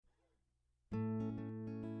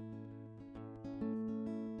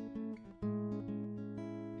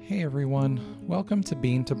Hey everyone, welcome to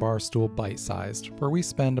Bean to Barstool Bite-Sized, where we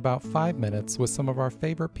spend about 5 minutes with some of our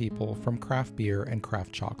favorite people from craft beer and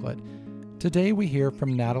craft chocolate. Today we hear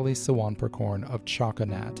from Natalie Suwanprakorn of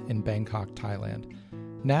Xoconat in Bangkok, Thailand.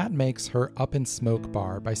 Nat makes her Up in Smoke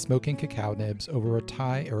bar by smoking cacao nibs over a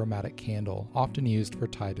Thai aromatic candle, often used for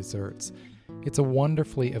Thai desserts. It's a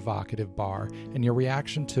wonderfully evocative bar, and your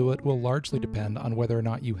reaction to it will largely depend on whether or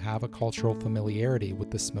not you have a cultural familiarity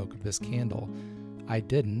with the smoke of this candle. I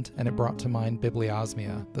didn't, and it brought to mind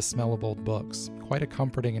bibliosmia, the smell of old books, quite a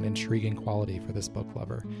comforting and intriguing quality for this book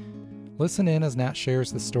lover. Listen in as Nat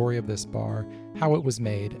shares the story of this bar, how it was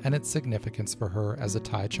made, and its significance for her as a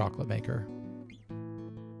Thai chocolate maker.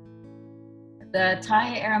 The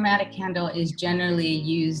Thai aromatic candle is generally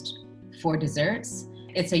used for desserts.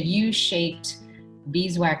 It's a U-shaped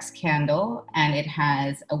beeswax candle, and it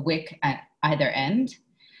has a wick at either end.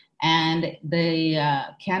 And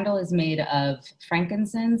the candle is made of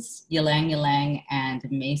frankincense, ylang ylang, and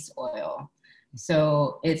mace oil.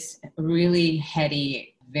 So it's really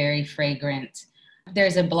heady, very fragrant.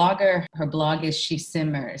 There's a blogger, her blog is She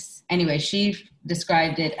Simmers. Anyway, she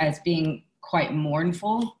described it as being quite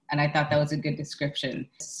mournful, and I thought that was a good description.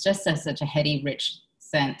 It's just such a heady, rich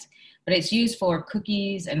scent. But it's used for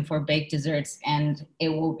cookies and for baked desserts, and it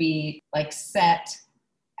will be like set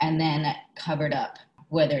and then covered up,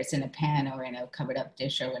 whether it's in a pan or in a covered up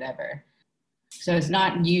dish or whatever. So it's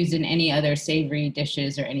not used in any other savory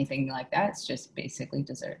dishes or anything like that. It's just basically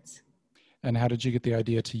desserts. And how did you get the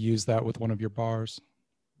idea to use that with one of your bars?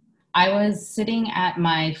 I was sitting at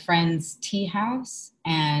my friend's tea house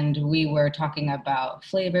and we were talking about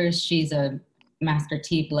flavors. She's a master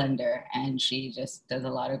tea blender and she just does a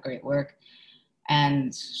lot of great work.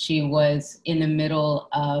 And she was in the middle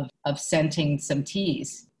of scenting some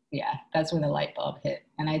teas. Yeah, that's when the light bulb hit.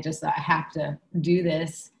 And I just thought, I have to do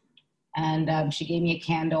this. And she gave me a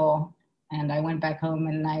candle and I went back home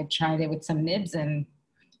and I tried it with some nibs and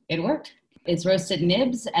it worked. It's roasted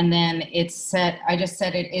nibs and then I just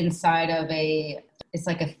set it inside of it's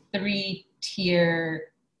like a 3-tier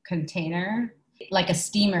container, like a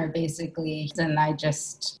steamer basically. And I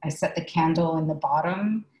set the candle in the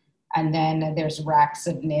bottom and then there's racks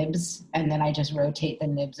of nibs and then I just rotate the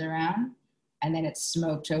nibs around. And then it's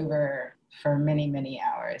smoked over for many, many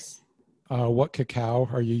hours. What cacao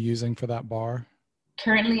are you using for that bar?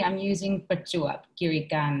 Currently, I'm using Prachuap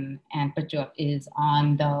Kirikan, and Prachuap is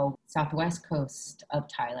on the southwest coast of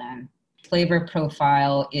Thailand. Flavor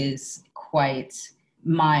profile is quite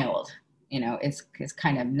mild. You know, it's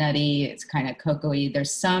kind of nutty, it's kind of cocoa-y.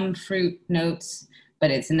 There's some fruit notes,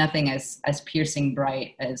 but it's nothing as piercing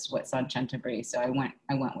bright as what's on Chantaburi. So I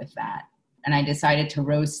went with that. And I decided to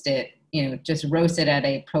roast it, just roast it at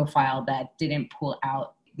a profile that didn't pull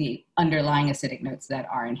out the underlying acidic notes that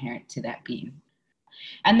are inherent to that bean.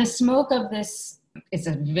 And the smoke of this is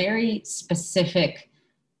a very specific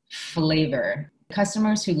flavor.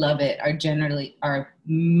 Customers who love it are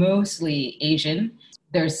mostly Asian.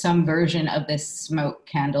 There's some version of this smoke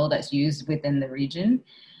candle that's used within the region,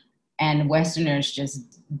 and Westerners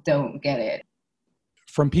just don't get it.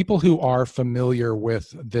 From people who are familiar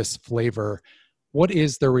with this flavor, what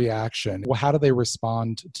is the reaction? How do they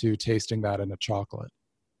respond to tasting that in a chocolate?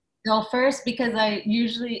 Well, first, because I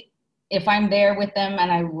usually, if I'm there with them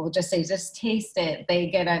and I will just say, just taste it, they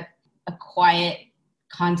get a quiet,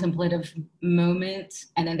 contemplative moment.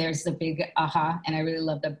 And then there's the big aha. And I really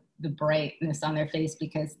love the brightness on their face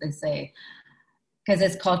because they say, because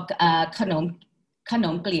it's called kanom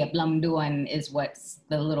pliep lamduan is what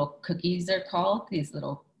the little cookies are called, these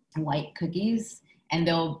little white cookies. And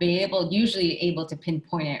they'll be usually able to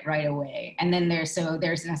pinpoint it right away. And then there's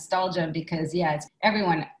nostalgia because,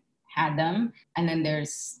 everyone had them. And then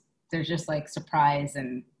there's just like surprise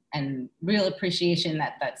and real appreciation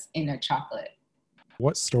that's in a chocolate.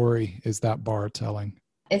 What story is that bar telling?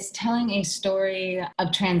 It's telling a story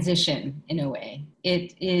of transition in a way.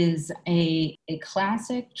 It is a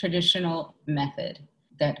classic traditional method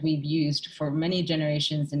that we've used for many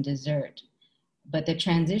generations in dessert. But the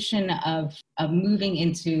transition of moving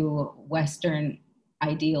into Western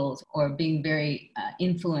ideals or being very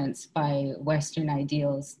influenced by Western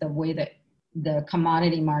ideals, the way that the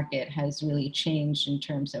commodity market has really changed in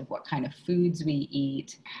terms of what kind of foods we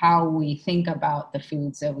eat, how we think about the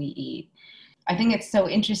foods that we eat. I think it's so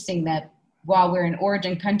interesting that while we're an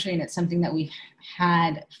origin country and it's something that we've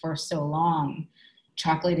had for so long,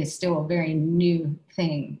 chocolate is still a very new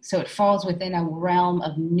thing. So it falls within a realm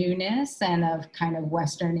of newness and of kind of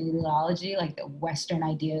Western ideology, like the Western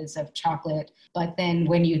ideas of chocolate. But then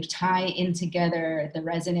when you tie in together the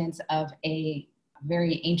resonance of a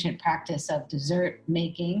very ancient practice of dessert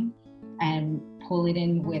making and pull it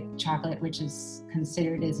in with chocolate, which is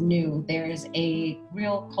considered as new, there's a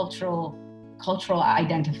real cultural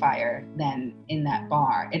identifier then in that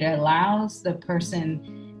bar. It allows the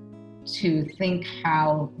person to think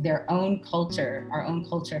how their own culture, our own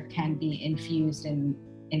culture, can be infused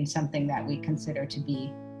in something that we consider to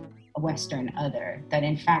be a Western other, that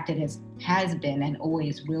in fact it has been and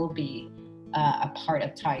always will be a part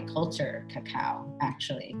of Thai culture, cacao,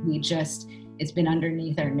 actually. It's been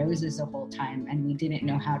underneath our noses the whole time and we didn't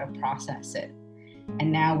know how to process it.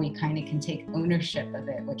 And now we kind of can take ownership of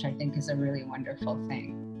it, which I think is a really wonderful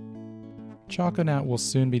thing. Xoconat will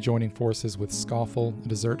soon be joining forces with Scoffle, a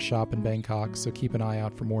dessert shop in Bangkok, so keep an eye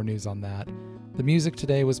out for more news on that. The music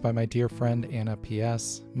today was by my dear friend Anna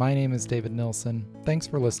P.S. My name is David Nilsson. Thanks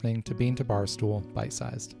for listening to Bean to Barstool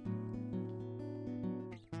Bite-Sized.